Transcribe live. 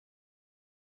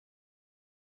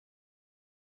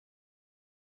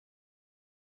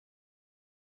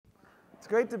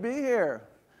great to be here.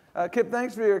 Kip,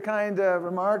 thanks for your kind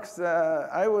remarks.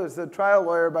 I was a trial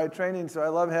lawyer by training, so I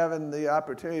love having the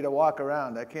opportunity to walk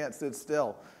around. I can't sit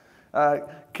still.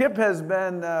 Kip has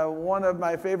been one of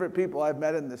my favorite people I've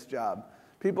met in this job.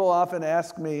 People often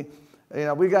ask me,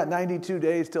 we got 92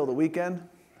 days till the weekend.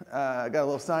 I got a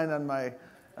little sign on my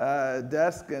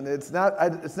desk, and it's not,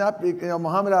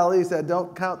 Muhammad Ali said,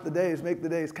 don't count the days, make the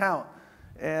days count.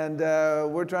 And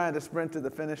we're trying to sprint to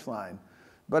the finish line.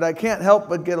 But I can't help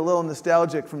but get a little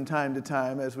nostalgic from time to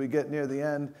time as we get near the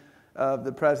end of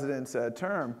the president's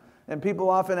term. And people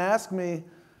often ask me,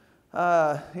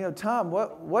 Tom,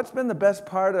 what's been the best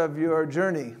part of your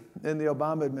journey in the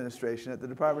Obama administration at the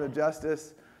Department of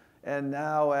Justice and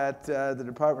now at the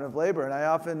Department of Labor? And I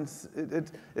often,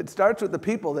 it starts with the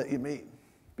people that you meet.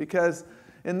 Because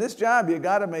in this job, you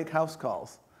got to make house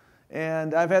calls.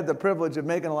 And I've had the privilege of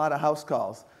making a lot of house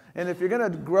calls. And if you're going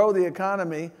to grow the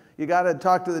economy, you got to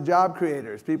talk to the job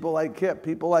creators, people like Kip,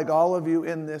 people like all of you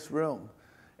in this room.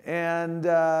 And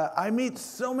I meet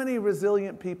so many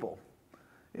resilient people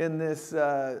in this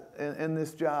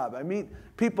job. I meet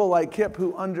people like Kip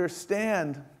who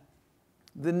understand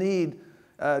the need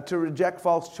to reject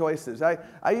false choices.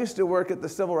 I used to work at the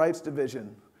Civil Rights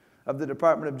Division of the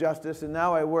Department of Justice, and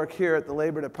now I work here at the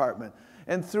Labor Department.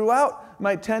 And throughout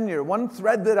my tenure, one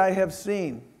thread that I have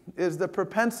seen is the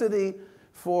propensity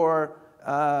for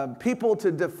people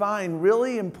to define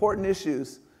really important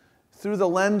issues through the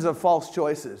lens of false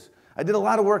choices. I did a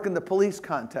lot of work in the police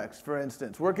context, for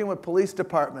instance, working with police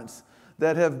departments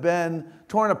that have been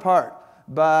torn apart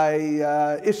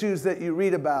by issues that you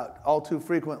read about all too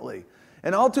frequently.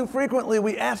 And all too frequently,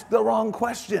 we ask the wrong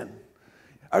question.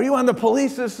 Are you on the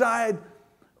police's side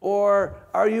or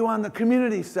are you on the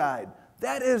community side?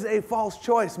 That is a false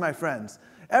choice, my friends.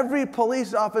 Every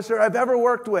police officer I've ever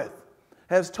worked with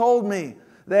has told me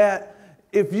that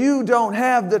if you don't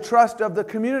have the trust of the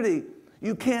community,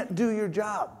 you can't do your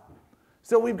job.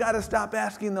 So we've got to stop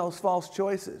asking those false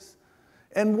choices.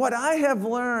 And what I have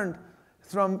learned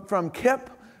from Kip,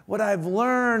 what I've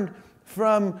learned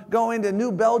from going to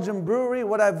New Belgium Brewery,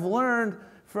 what I've learned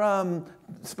from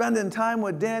spending time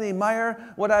with Danny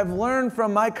Meyer, what I've learned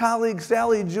from my colleague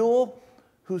Sally Jewell,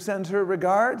 who sends her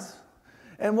regards,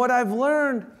 and what I've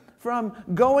learned from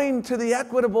going to the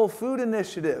Equitable Food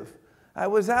Initiative. I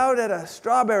was out at a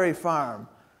strawberry farm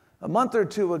a month or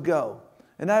two ago,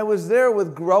 and I was there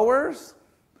with growers.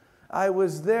 I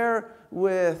was there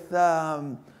with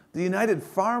the United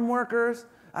Farm Workers.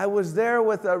 I was there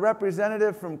with a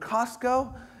representative from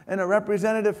Costco and a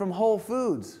representative from Whole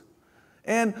Foods.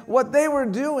 And what they were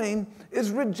doing is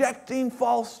rejecting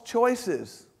false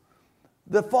choices.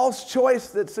 The false choice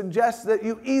that suggests that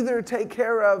you either take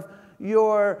care of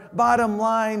your bottom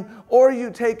line, or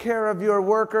you take care of your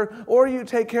worker, or you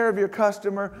take care of your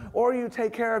customer, or you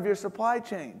take care of your supply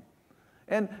chain.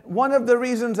 And one of the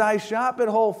reasons I shop at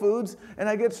Whole Foods and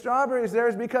I get strawberries there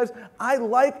is because I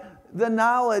like the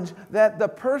knowledge that the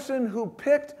person who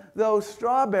picked those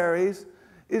strawberries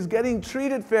is getting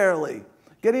treated fairly,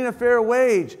 getting a fair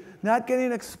wage, not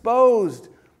getting exposed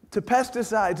to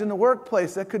pesticides in the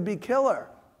workplace that could be killer.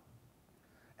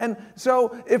 And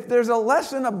so if there's a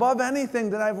lesson above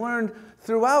anything that I've learned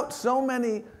throughout so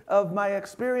many of my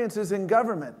experiences in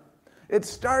government, it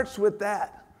starts with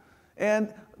that.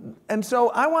 And so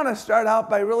I want to start out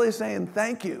by really saying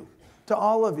thank you to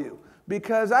all of you,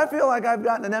 because I feel like I've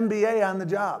gotten an MBA on the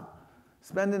job,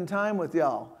 spending time with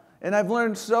y'all. And I've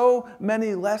learned so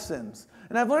many lessons.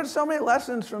 And I've learned so many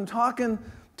lessons from talking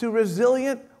to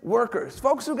resilient workers,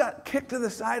 folks who got kicked to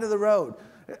the side of the road.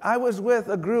 I was with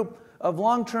a group of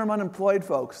long-term unemployed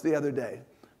folks the other day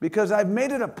because I've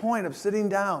made it a point of sitting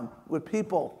down with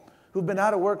people who've been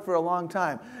out of work for a long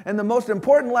time. And the most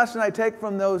important lesson I take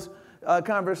from those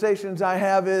conversations I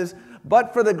have is,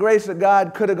 but for the grace of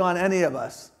God, could have gone any of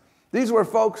us. These were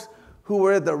folks who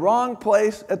were at the wrong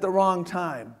place at the wrong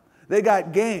time. They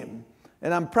got game.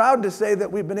 And I'm proud to say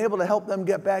that we've been able to help them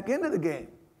get back into the game.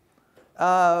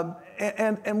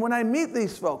 And when I meet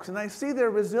these folks and I see their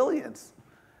resilience,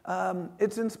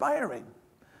 it's inspiring.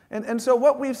 And so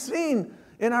what we've seen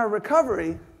in our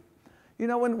recovery,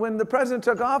 when the president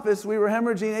took office, we were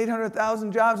hemorrhaging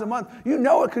 800,000 jobs a month. You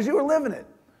know it because you were living it.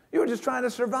 You were just trying to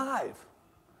survive.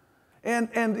 And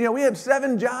we had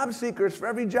 7 job seekers for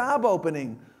every job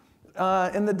opening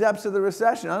in the depths of the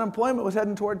recession. Unemployment was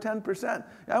heading toward 10%.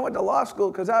 I went to law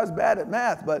school because I was bad at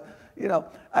math, but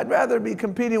I'd rather be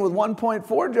competing with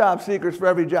 1.4 job seekers for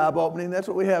every job opening, that's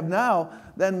what we have now,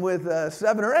 than with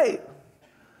 7 or 8.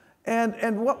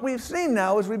 And what we've seen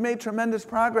now is we've made tremendous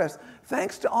progress,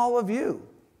 thanks to all of you.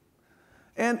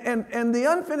 And the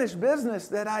unfinished business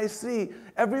that I see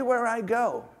everywhere I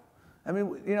go. I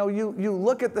mean, you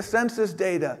look at the census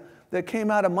data that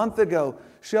came out a month ago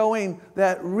showing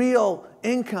that real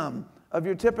income of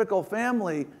your typical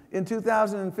family in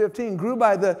 2015 grew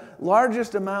by the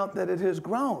largest amount that it has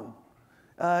grown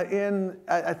in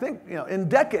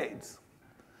decades.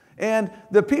 And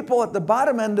the people at the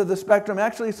bottom end of the spectrum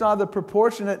actually saw the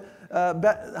proportionate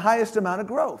highest amount of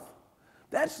growth.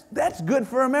 That's good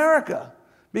for America,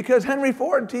 because Henry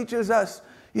Ford teaches us,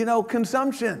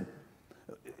 consumption.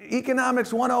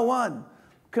 Economics 101.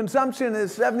 Consumption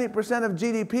is 70% of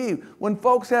GDP. When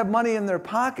folks have money in their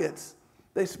pockets,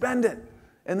 they spend it.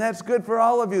 And that's good for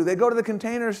all of you. They go to the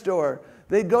Container Store.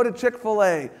 They go to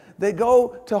Chick-fil-A. They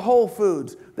go to Whole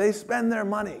Foods. They spend their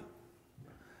money.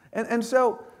 And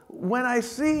so when I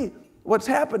see what's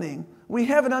happening, we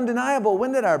have an undeniable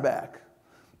wind at our back.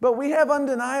 But we have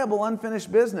undeniable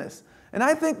unfinished business. And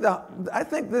I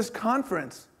think this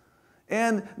conference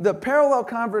and the parallel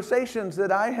conversations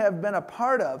that I have been a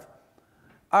part of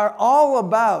are all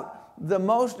about the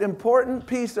most important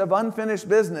piece of unfinished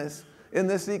business in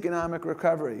this economic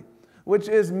recovery, which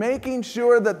is making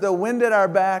sure that the wind at our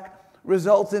back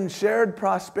results in shared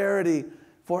prosperity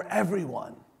for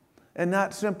everyone and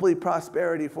not simply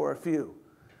prosperity for a few.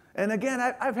 And again,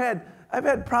 I've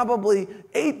had probably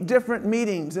 8 different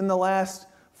meetings in the last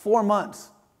 4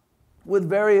 months with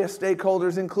various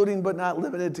stakeholders, including but not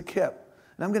limited to KIP.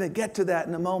 And I'm going to get to that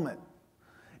in a moment.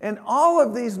 And all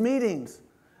of these meetings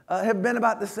have been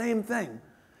about the same thing.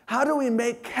 How do we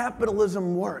make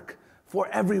capitalism work for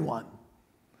everyone?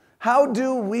 How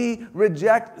do we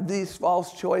reject these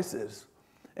false choices?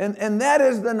 And that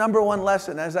is the number one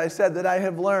lesson, as I said, that I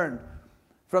have learned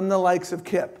from the likes of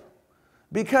KIP.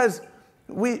 Because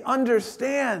we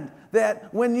understand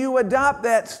that when you adopt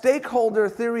that stakeholder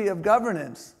theory of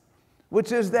governance,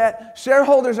 which is that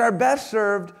shareholders are best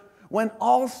served when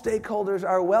all stakeholders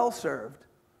are well served,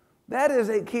 that is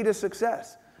a key to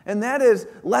success. And that is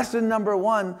lesson number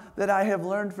 1 that I have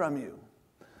learned from you.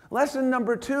 Lesson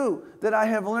number 2 that I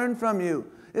have learned from you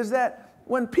is that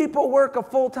when people work a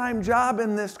full-time job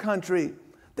in this country,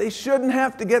 they shouldn't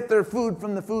have to get their food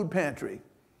from the food pantry.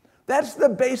 That's the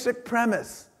basic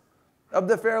premise of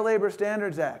the Fair Labor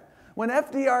Standards Act. When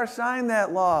FDR signed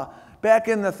that law back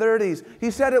in the 30s, he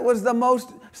said it was the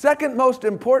second most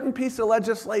important piece of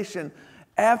legislation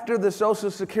after the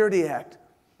Social Security Act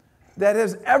that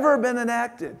has ever been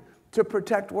enacted to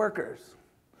protect workers.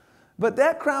 But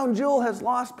that crown jewel has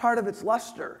lost part of its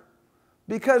luster,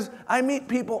 because I meet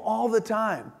people all the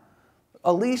time.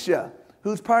 Alicia,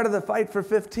 who's part of the Fight for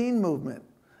 15 movement.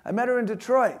 I met her in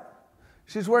Detroit.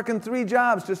 She's working 3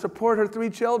 jobs to support her 3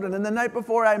 children. And the night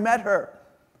before I met her,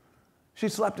 she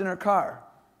slept in her car.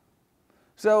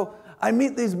 So I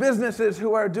meet these businesses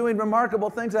who are doing remarkable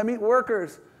things. I meet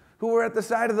workers who were at the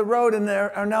side of the road and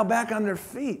are now back on their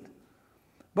feet.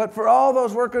 But for all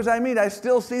those workers I meet, I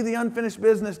still see the unfinished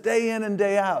business day in and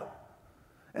day out.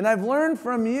 And I've learned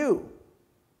from you,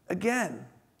 again,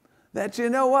 that you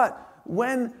know what?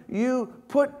 When you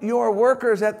put your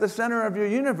workers at the center of your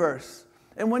universe,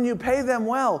 and when you pay them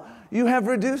well, you have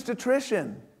reduced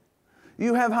attrition.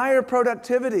 You have higher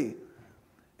productivity.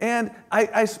 And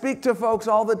I speak to folks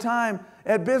all the time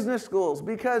at business schools,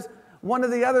 because one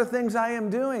of the other things I am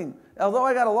doing, although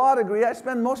I got a law degree, I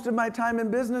spend most of my time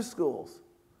in business schools.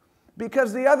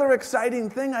 Because the other exciting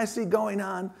thing I see going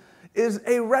on is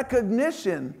a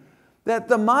recognition that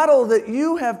the model that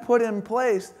you have put in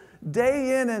place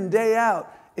day in and day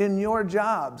out in your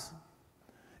jobs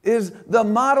is the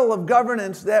model of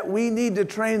governance that we need to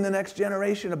train the next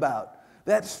generation about.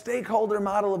 That stakeholder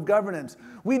model of governance.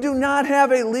 We do not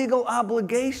have a legal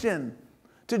obligation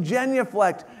to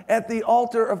genuflect at the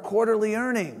altar of quarterly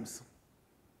earnings.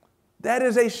 That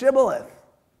is a shibboleth.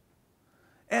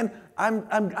 And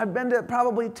I've been to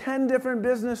probably 10 different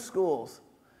business schools.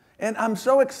 And I'm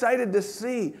so excited to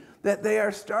see that they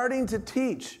are starting to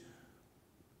teach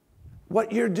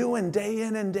what you're doing day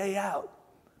in and day out.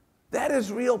 That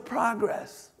is real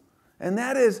progress. And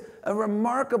that is a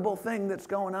remarkable thing that's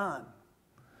going on.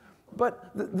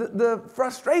 But the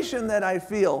frustration that I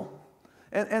feel,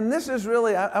 and this is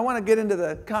really, I want to get into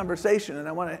the conversation and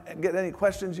I want to get any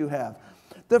questions you have.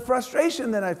 The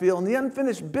frustration that I feel and the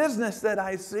unfinished business that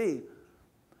I see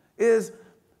is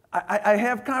I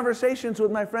have conversations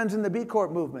with my friends in the B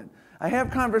Corp movement. I have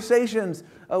conversations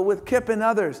with KIP and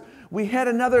others. We had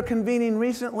another convening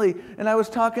recently, and I was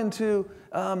talking to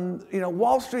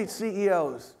Wall Street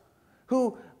CEOs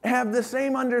who have the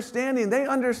same understanding. They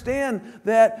understand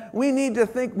that we need to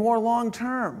think more long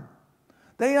term.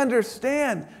 They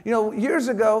understand, years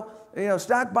ago,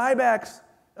 stock buybacks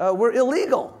were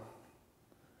illegal.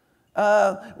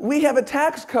 We have a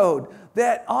tax code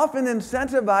that often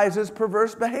incentivizes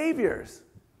perverse behaviors.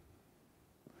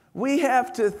 We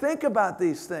have to think about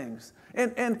these things.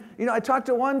 And I talked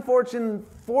to one Fortune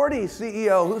 40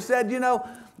 CEO who said,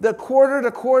 the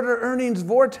quarter-to-quarter earnings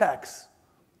vortex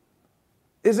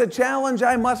is a challenge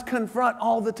I must confront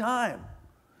all the time.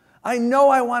 I know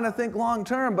I want to think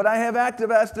long-term, but I have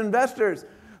activist investors,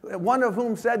 one of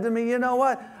whom said to me, you know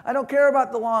what, I don't care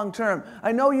about the long term.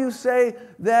 I know you say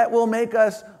that will make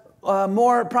us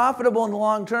more profitable in the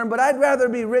long term, but I'd rather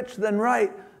be rich than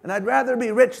right, and I'd rather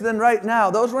be rich than right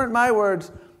now. Those weren't my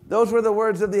words. Those were the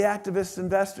words of the activist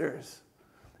investors.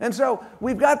 And so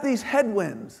we've got these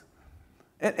headwinds.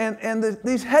 And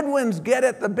these headwinds get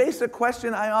at the basic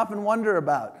question I often wonder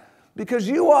about. Because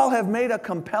you all have made a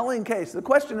compelling case. The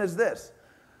question is this.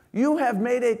 You have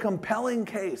made a compelling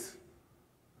case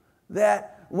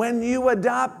that when you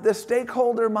adopt the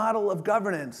stakeholder model of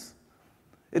governance,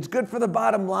 it's good for the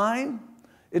bottom line,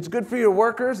 it's good for your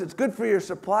workers, it's good for your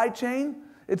supply chain,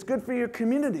 it's good for your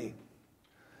community.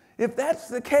 If that's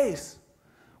the case,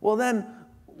 well then,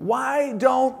 why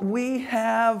don't we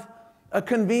have a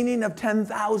convening of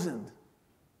 10,000?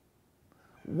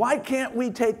 Why can't we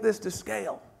take this to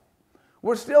scale?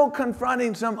 We're still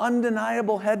confronting some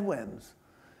undeniable headwinds.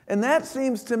 And that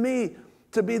seems to me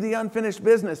to be the unfinished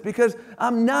business, because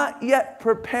I'm not yet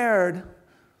prepared.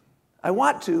 I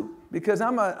want to, because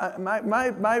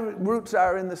my roots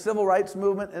are in the civil rights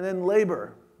movement and in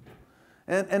labor.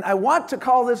 And I want to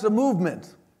call this a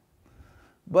movement,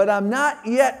 but I'm not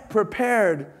yet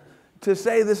prepared to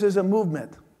say this is a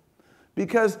movement,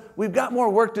 because we've got more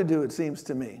work to do, it seems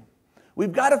to me.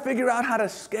 We've got to figure out how to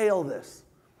scale this.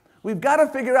 We've got to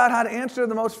figure out how to answer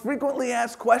the most frequently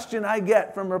asked question I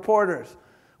get from reporters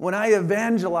when I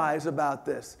evangelize about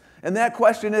this. And that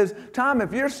question is, Tom,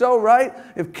 if you're so right,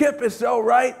 if Kip is so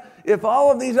right, if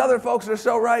all of these other folks are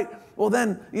so right, well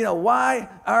then, why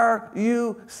are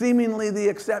you seemingly the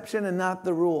exception and not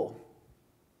the rule?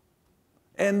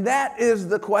 And that is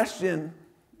the question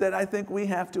that I think we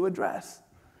have to address.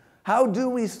 How do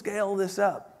we scale this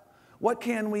up? What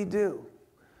can we do?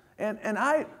 And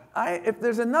if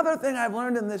there's another thing I've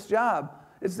learned in this job,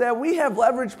 it's that we have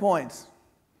leverage points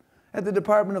at the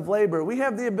Department of Labor. We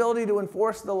have the ability to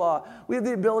enforce the law. We have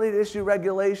the ability to issue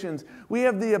regulations. We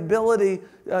have the ability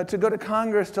to go to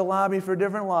Congress to lobby for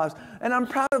different laws. And I'm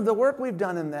proud of the work we've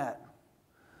done in that.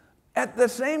 At the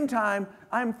same time,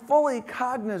 I'm fully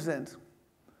cognizant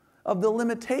of the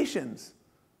limitations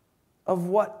of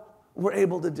what we're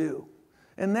able to do.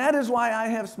 And that is why I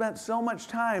have spent so much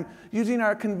time using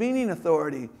our convening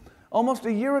authority. Almost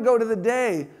a year ago to the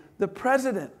day, the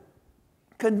president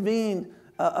convened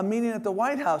a meeting at the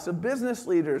White House of business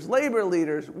leaders, labor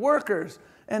leaders, workers,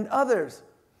 and others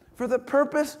for the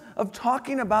purpose of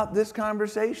talking about this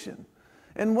conversation.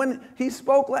 And when he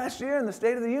spoke last year in the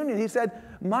State of the Union, he said,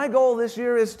 my goal this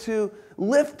year is to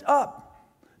lift up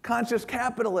conscious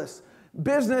capitalists,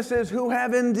 businesses who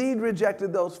have indeed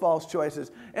rejected those false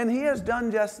choices. And he has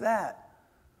done just that.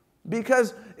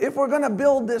 Because if we're going to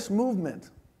build this movement,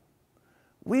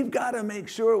 we've got to make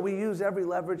sure we use every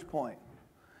leverage point.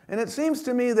 And it seems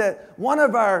to me that one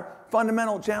of our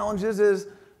fundamental challenges is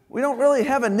we don't really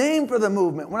have a name for the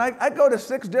movement. When I go to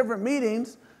 6 different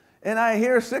meetings and I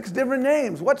hear 6 different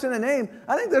names, what's in a name?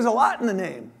 I think there's a lot in the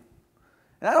name.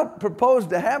 And I don't propose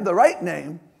to have the right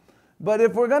name, but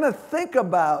if we're going to think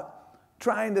about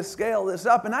trying to scale this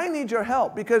up, and I need your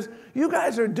help because you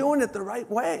guys are doing it the right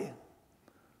way.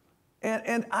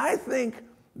 And I think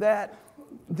that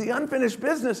the unfinished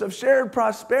business of shared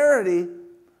prosperity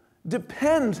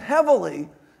depends heavily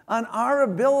on our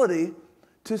ability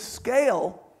to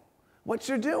scale what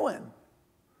you're doing.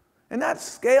 And not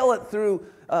scale it through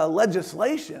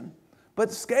legislation,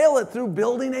 but scale it through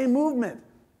building a movement,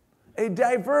 a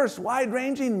diverse,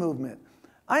 wide-ranging movement.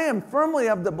 I am firmly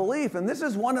of the belief, and this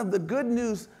is one of the good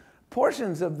news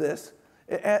portions of this,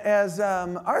 as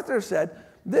Arthur said,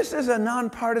 this is a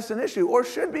nonpartisan issue, or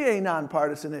should be a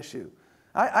nonpartisan issue.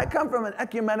 I come from an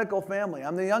ecumenical family.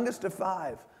 I'm the youngest of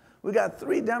 5. We got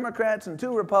 3 Democrats and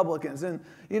 2 Republicans. And,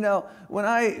 when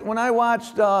I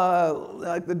watched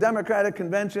like the Democratic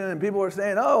convention and people were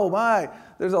saying, oh, my,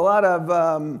 there's a lot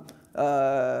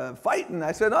of fighting.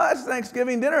 I said, oh, that's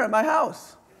Thanksgiving dinner at my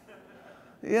house.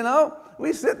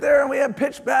 We sit there and we have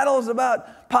pitched battles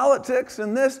about politics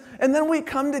and this, and then we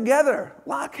come together,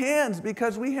 lock hands,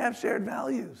 because we have shared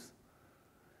values.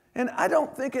 And I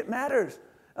don't think it matters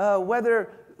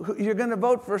whether you're going to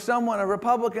vote for someone, a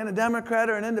Republican, a Democrat,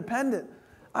 or an independent.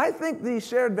 I think these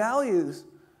shared values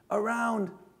around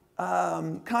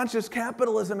conscious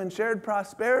capitalism and shared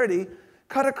prosperity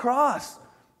cut across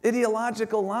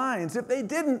ideological lines. If they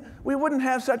didn't, we wouldn't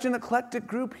have such an eclectic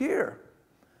group here.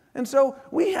 And so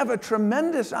we have a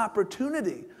tremendous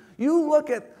opportunity. You look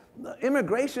at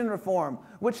immigration reform,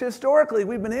 which historically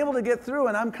we've been able to get through,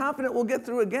 and I'm confident we'll get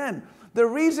through again. The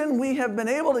reason we have been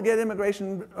able to get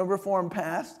immigration reform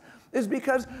passed is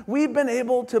because we've been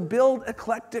able to build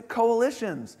eclectic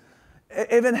coalitions.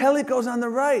 Evangelicals on the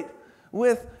right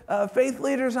with faith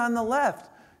leaders on the left,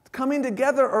 coming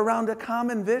together around a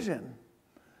common vision.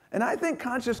 And I think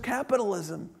conscious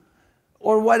capitalism,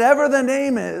 or whatever the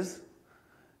name is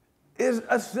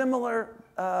a similar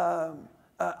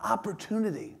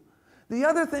opportunity. The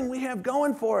other thing we have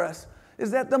going for us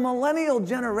is that the millennial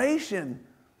generation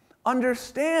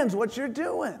understands what you're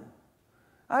doing.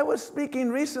 I was speaking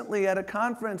recently at a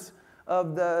conference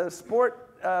of the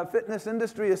Sport Fitness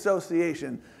Industry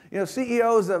Association,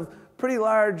 CEOs of pretty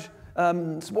large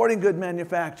sporting good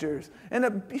manufacturers. And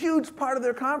a huge part of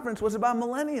their conference was about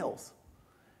millennials.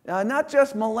 Not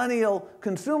just millennial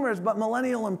consumers, but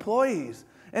millennial employees.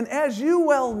 And as you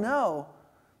well know,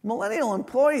 millennial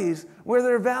employees wear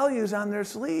their values on their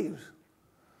sleeves.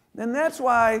 And that's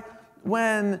why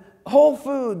when Whole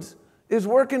Foods is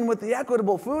working with the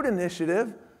Equitable Food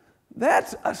Initiative,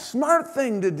 that's a smart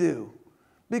thing to do,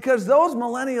 because those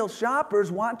millennial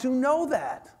shoppers want to know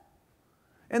that.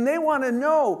 And they want to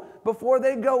know before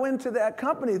they go into that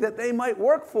company that they might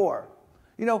work for.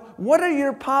 What are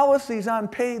your policies on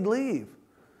paid leave?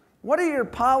 What are your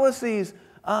policies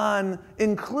on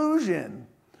inclusion?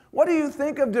 What do you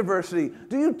think of diversity?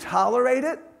 Do you tolerate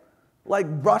it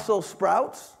like Brussels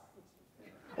sprouts?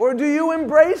 Or do you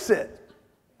embrace it?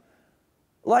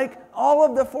 Like all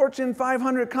of the Fortune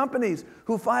 500 companies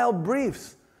who filed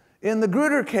briefs in the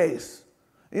Grutter case.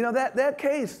 That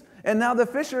case, and now the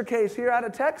Fisher case here out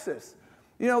of Texas.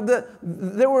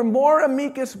 There were more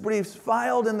amicus briefs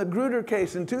filed in the Grutter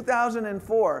case in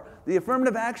 2004, the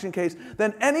affirmative action case,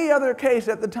 than any other case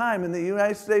at the time in the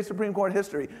United States Supreme Court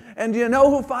history. And do you know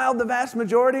who filed the vast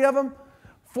majority of them?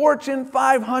 Fortune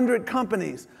 500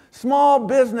 companies, small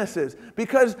businesses,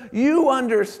 because you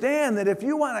understand that if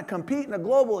you want to compete in a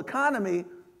global economy,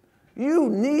 you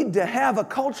need to have a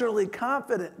culturally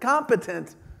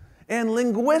competent and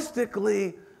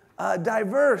linguistically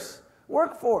diverse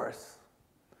workforce.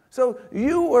 So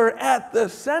you were at the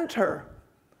center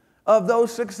of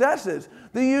those successes.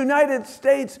 The United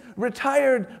States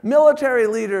retired military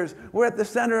leaders were at the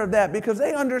center of that, because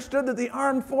they understood that the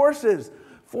armed forces,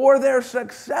 for their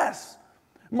success,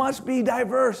 must be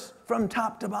diverse from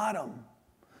top to bottom.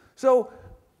 So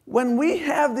when we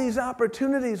have these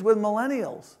opportunities with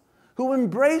millennials who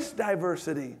embrace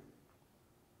diversity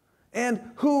and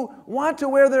who want to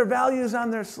wear their values on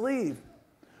their sleeve,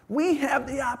 we have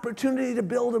the opportunity to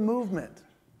build a movement.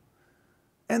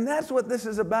 And that's what this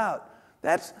is about.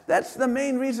 That's the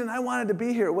main reason I wanted to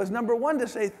be here, was number one, to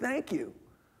say thank you.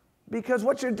 Because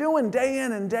what you're doing day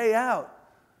in and day out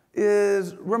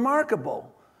is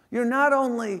remarkable. You're not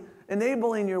only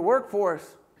enabling your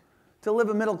workforce to live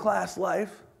a middle-class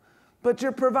life, but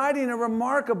you're providing a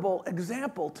remarkable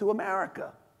example to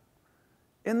America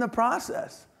in the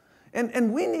process.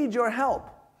 And we need your help.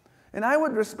 And I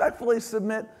would respectfully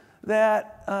submit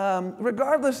that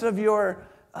regardless of your,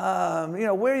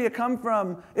 where you come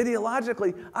from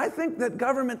ideologically, I think that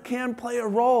government can play a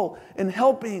role in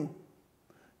helping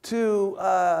to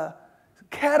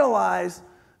catalyze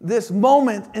this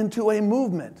moment into a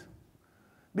movement.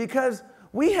 Because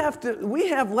we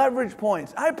have leverage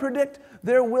points. I predict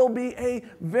there will be a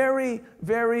very,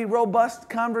 very robust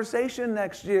conversation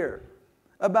next year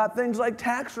about things like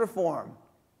tax reform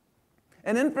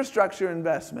and infrastructure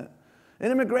investment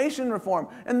and immigration reform.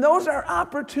 And those are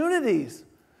opportunities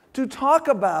to talk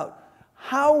about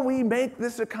how we make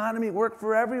this economy work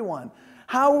for everyone,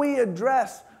 how we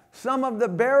address some of the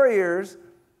barriers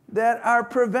that are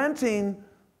preventing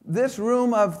this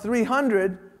room of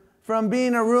 300 from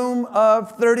being a room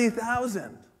of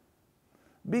 30,000.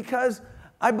 Because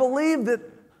I believe that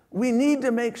we need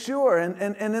to make sure,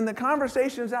 and in the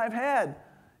conversations I've had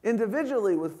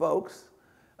individually with folks,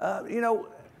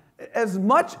 as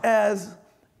much as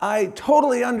I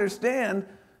totally understand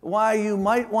why you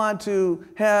might want to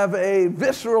have a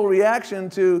visceral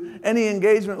reaction to any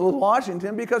engagement with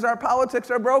Washington, because our politics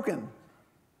are broken.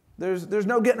 There's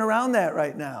no getting around that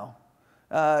right now.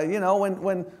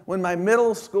 When my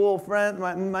middle school friend,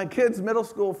 my kids' middle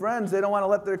school friends, they don't want to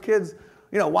let their kids,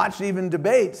 watch even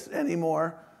debates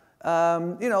anymore.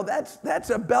 That's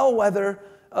a bellwether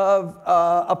of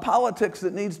a politics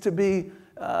that needs to be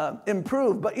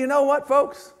improved. But you know what,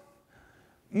 folks?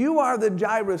 You are the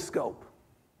gyroscope.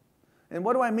 And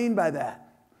what do I mean by that?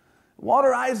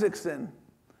 Walter Isaacson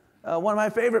one of my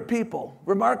favorite people,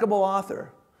 remarkable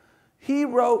author. He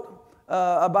wrote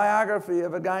a biography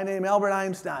of a guy named Albert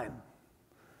Einstein.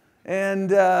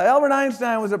 And Albert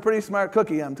Einstein was a pretty smart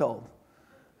cookie, I'm told.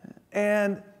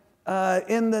 And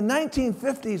in the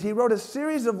 1950s, he wrote a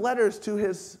series of letters to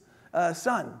his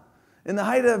son in the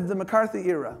height of the McCarthy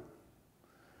era.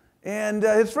 And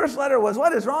his first letter was,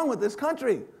 "What is wrong with this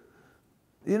country?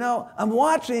 You know, I'm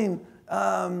watching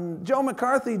Joe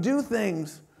McCarthy do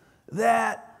things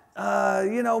that,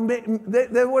 you know,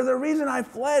 they were the reason I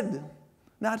fled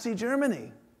Nazi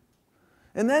Germany."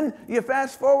 And then you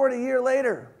fast forward a year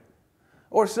later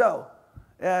or so.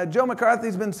 Joe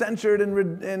McCarthy's been censured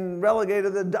and relegated to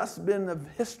the dustbin of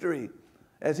history,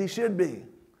 as he should be.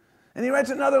 And he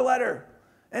writes another letter,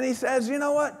 and he says, "You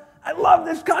know what? I love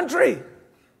this country.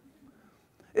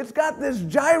 It's got this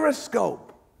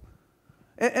gyroscope.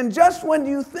 And just when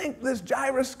you think this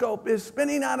gyroscope is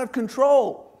spinning out of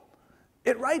control,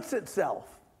 it rights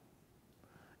itself."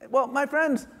 Well, my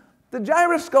friends, the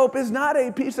gyroscope is not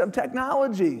a piece of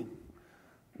technology.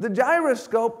 The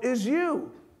gyroscope is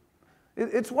you.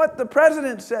 It's what the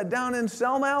president said down in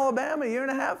Selma, Alabama, a year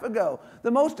and a half ago.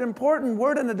 The most important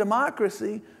word in a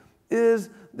democracy is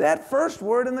that first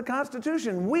word in the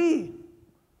Constitution, we.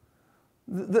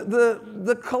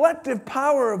 The collective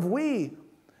power of we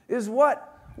is what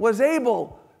was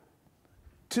able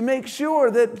to make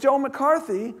sure that Joe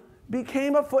McCarthy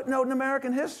became a footnote in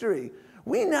American history.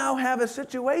 We now have a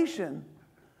situation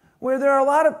where there are a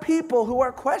lot of people who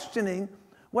are questioning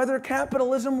whether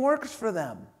capitalism works for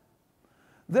them.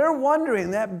 They're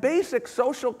wondering that basic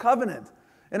social covenant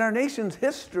in our nation's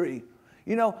history,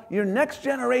 you know, your next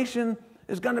generation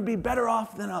is going to be better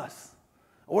off than us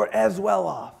or as well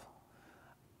off.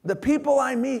 The people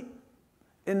I meet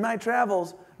in my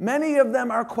travels, many of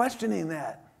them are questioning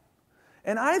that.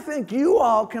 And I think you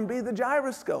all can be the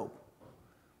gyroscope,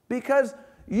 because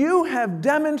you have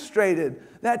demonstrated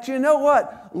that, you know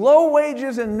what, low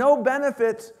wages and no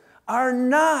benefits are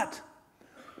not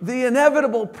the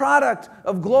inevitable product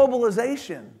of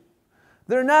globalization.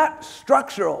 They're not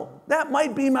structural. That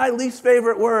might be my least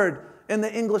favorite word in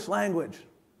the English language,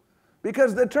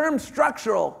 because the term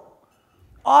structural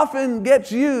often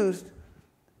gets used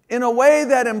in a way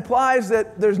that implies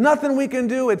that there's nothing we can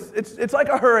do. It's like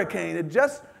a hurricane. It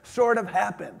just sort of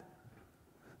happened.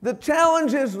 The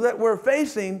challenges that we're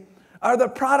facing are the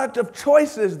product of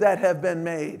choices that have been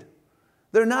made.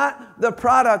 They're not the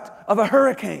product of a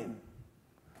hurricane.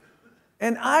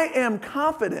 And I am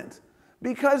confident,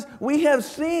 because we have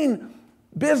seen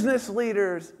business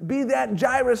leaders be that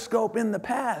gyroscope in the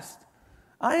past.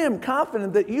 I am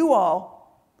confident that you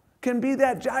all can be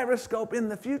that gyroscope in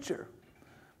the future.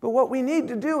 But what we need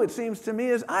to do, it seems to me,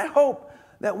 is I hope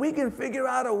that we can figure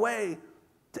out a way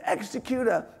to execute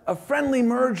a friendly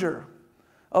merger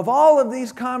of all of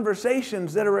these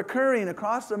conversations that are occurring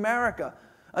across America,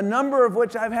 a number of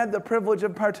which I've had the privilege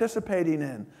of participating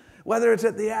in, whether it's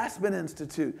at the Aspen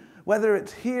Institute, whether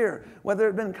it's here, whether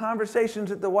it's been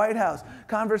conversations at the White House,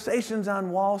 conversations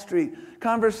on Wall Street,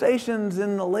 conversations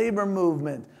in the labor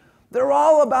movement. They're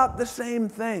all about the same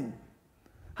thing.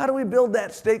 How do we build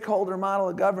that stakeholder model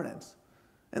of governance?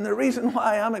 And the reason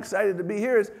why I'm excited to be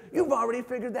here is you've already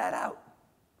figured that out,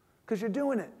 because you're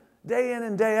doing it day in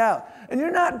and day out. And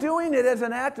you're not doing it as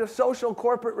an act of social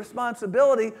corporate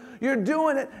responsibility. You're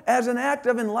doing it as an act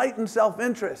of enlightened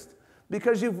self-interest,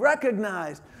 because you've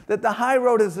recognized that the high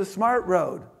road is the smart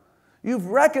road. You've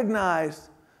recognized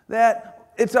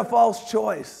that it's a false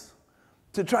choice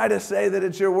to try to say that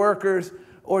it's your workers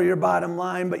or your bottom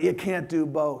line, but you can't do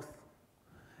both.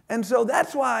 And so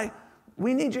that's why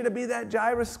we need you to be that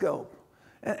gyroscope.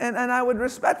 And I would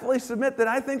respectfully submit that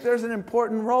I think there's an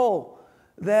important role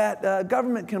that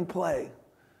government can play,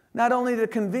 not only to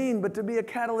convene, but to be a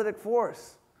catalytic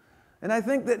force. And I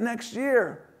think that next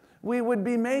year we would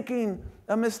be making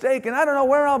a mistake. And I don't know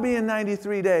where I'll be in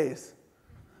 93 days.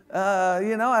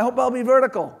 You know, I hope I'll be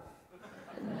vertical.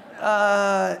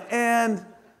 But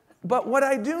what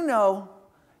I do know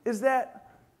is that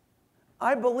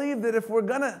I believe that if we're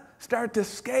going to start to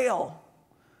scale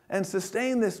and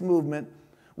sustain this movement,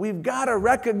 we've got to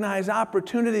recognize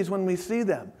opportunities when we see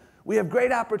them. We have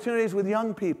great opportunities with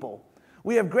young people.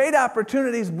 We have great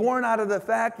opportunities born out of the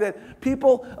fact that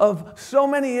people of so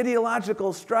many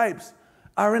ideological stripes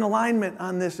are in alignment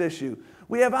on this issue.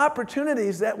 We have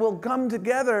opportunities that will come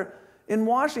together in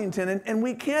Washington, and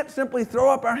we can't simply throw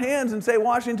up our hands and say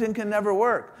Washington can never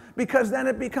work, because then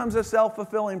it becomes a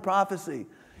self-fulfilling prophecy.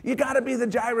 You got to be the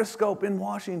gyroscope in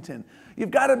Washington.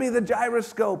 You've got to be the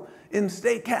gyroscope in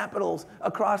state capitals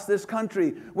across this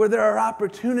country where there are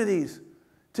opportunities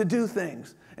to do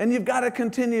things. And you've got to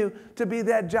continue to be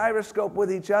that gyroscope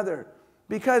with each other.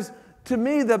 Because to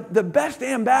me, the best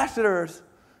ambassadors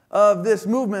of this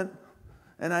movement,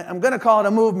 and I'm going to call it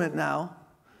a movement now,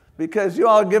 because you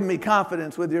all give me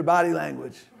confidence with your body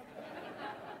language.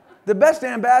 The best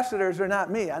ambassadors are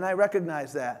not me, and I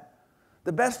recognize that.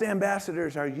 The best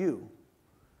ambassadors are you.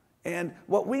 And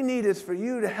what we need is for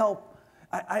you to help.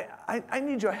 I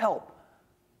need your help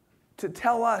to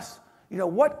tell us,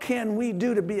 what can we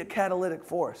do to be a catalytic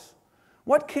force?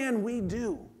 What can we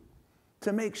do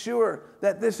to make sure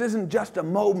that this isn't just a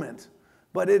moment,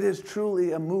 but it is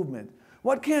truly a movement?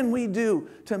 What can we do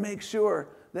to make sure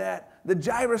that the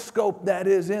gyroscope that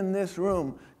is in this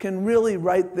room can really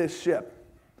right this ship?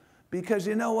 Because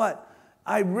you know what?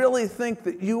 I really think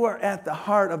that you are at the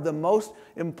heart of the most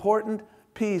important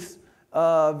piece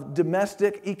of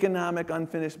domestic economic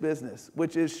unfinished business,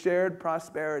 which is shared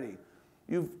prosperity.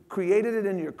 You've created it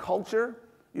in your culture.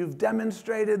 You've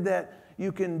demonstrated that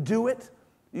you can do it.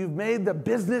 You've made the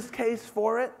business case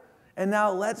for it. And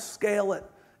now let's scale it.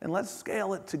 And let's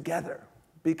scale it together.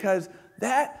 Because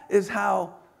that is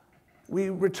how we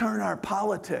return our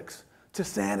politics to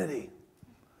sanity.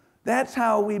 That's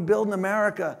how we build an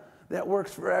America that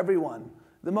works for everyone.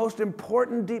 The most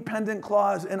important dependent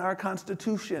clause in our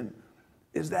Constitution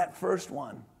is that first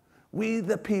one. We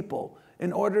the people,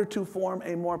 in order to form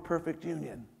a more perfect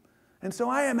union. And so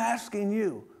I am asking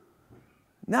you,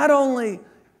 not only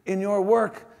in your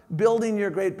work building your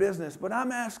great business, but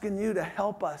I'm asking you to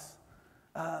help us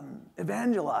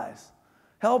evangelize.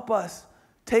 Help us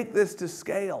take this to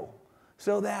scale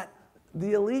so that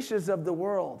the Alicias of the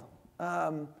world,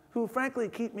 who frankly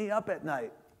keep me up at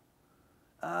night,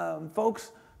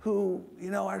 folks who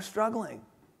are struggling,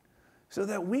 so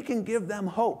that we can give them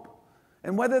hope.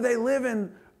 And whether they live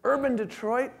in urban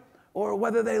Detroit or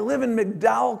whether they live in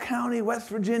McDowell County, West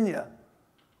Virginia,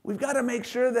 we've got to make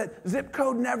sure that zip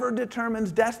code never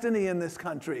determines destiny in this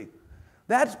country.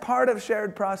 That's part of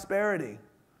shared prosperity.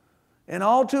 And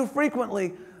all too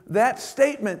frequently, that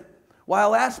statement,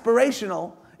 while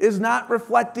aspirational, is not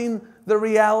reflecting the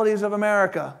realities of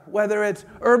America, whether it's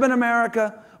urban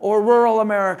America or rural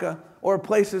America or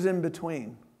places in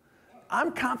between.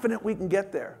 I'm confident we can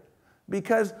get there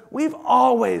because we've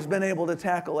always been able to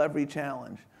tackle every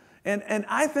challenge. And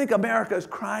I think America is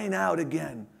crying out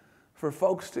again for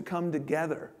folks to come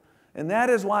together. And that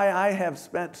is why I have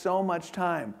spent so much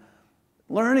time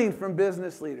learning from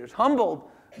business leaders, humbled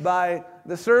by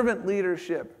the servant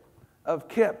leadership of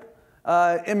KIP,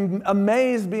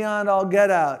 amazed beyond all get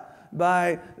out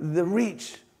by the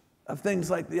reach of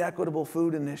things like the Equitable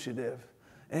Food Initiative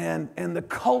and the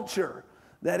culture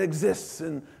that exists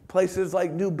in places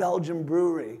like New Belgium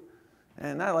Brewery.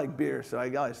 And I like beer, so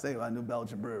I always think about New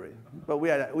Belgium Brewery. But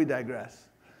we digress.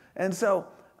 And so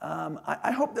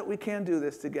I hope that we can do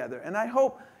this together. And I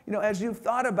hope, as you've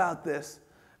thought about this,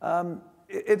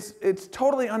 it's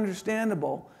totally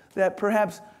understandable that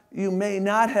perhaps you may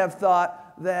not have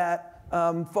thought that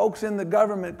folks in the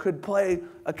government could play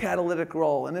a catalytic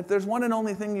role. And if there's one and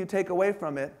only thing you take away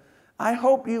from it, I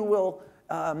hope you will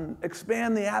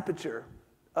expand the aperture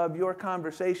of your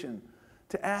conversation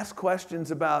to ask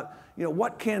questions about,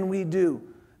 what can we do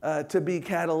to be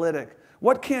catalytic?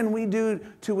 What can we do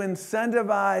to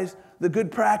incentivize the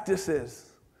good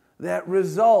practices that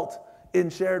result in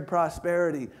shared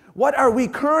prosperity? What are we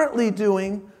currently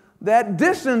doing that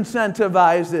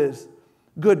disincentivizes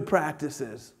good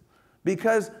practices?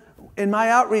 Because in my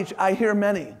outreach, I hear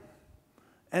many.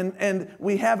 And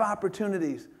we have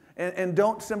opportunities. And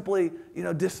don't simply,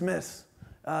 dismiss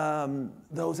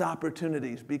those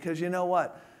opportunities, because you know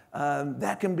what?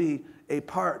 That can be a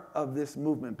part of this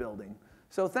movement building.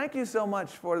 So thank you so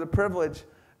much for the privilege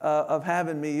of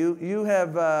having me. You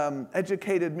have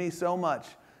educated me so much,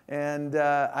 and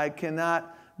I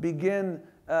cannot begin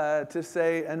to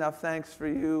say enough thanks for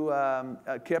you,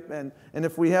 Kip. And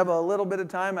if we have a little bit of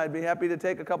time, I'd be happy to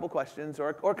take a couple questions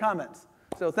or comments.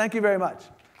 So thank you very much.